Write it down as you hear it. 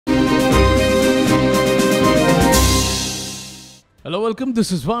Hello, welcome.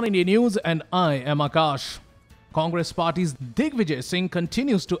 This is One India News and I am Akash. Congress Party's Digvijay Singh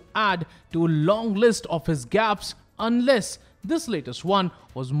continues to add to a long list of his gaps unless this latest one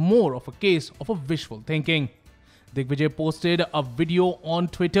was more of a case of a wishful thinking. Digvijay posted a video on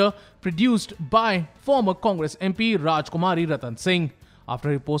Twitter produced by former Congress MP Rajkumari Ratan Singh.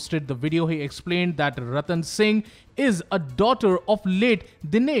 After he posted the video, he explained that Ratan Singh is a daughter of late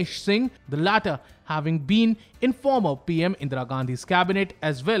Dinesh Singh, the latter having been in former PM Indira Gandhi's cabinet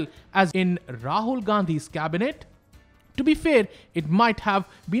as well as in Rahul Gandhi's cabinet. To be fair, it might have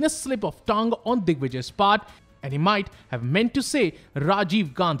been a slip of tongue on Digvijay's part, and he might have meant to say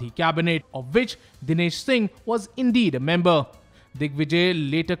Rajiv Gandhi cabinet, of which Dinesh Singh was indeed a member.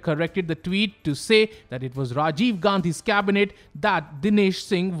 Digvijay later corrected the tweet to say that it was Rajiv Gandhi's cabinet that Dinesh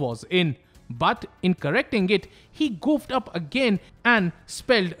Singh was in. But in correcting it, he goofed up again and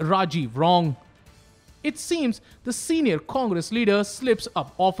spelled Rajiv wrong. It seems the senior Congress leader slips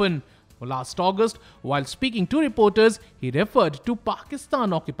up often. Last August, while speaking to reporters, he referred to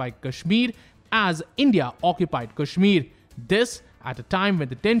Pakistan-occupied Kashmir as India-occupied Kashmir. This at a time when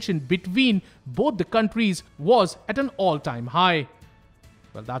the tension between both the countries was at an all-time high.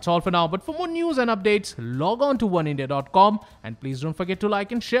 Well, that's all for now, but for more news and updates, log on to oneindia.com and please don't forget to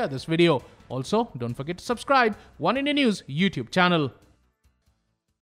like and share this video. Also, don't forget to subscribe One India News YouTube channel.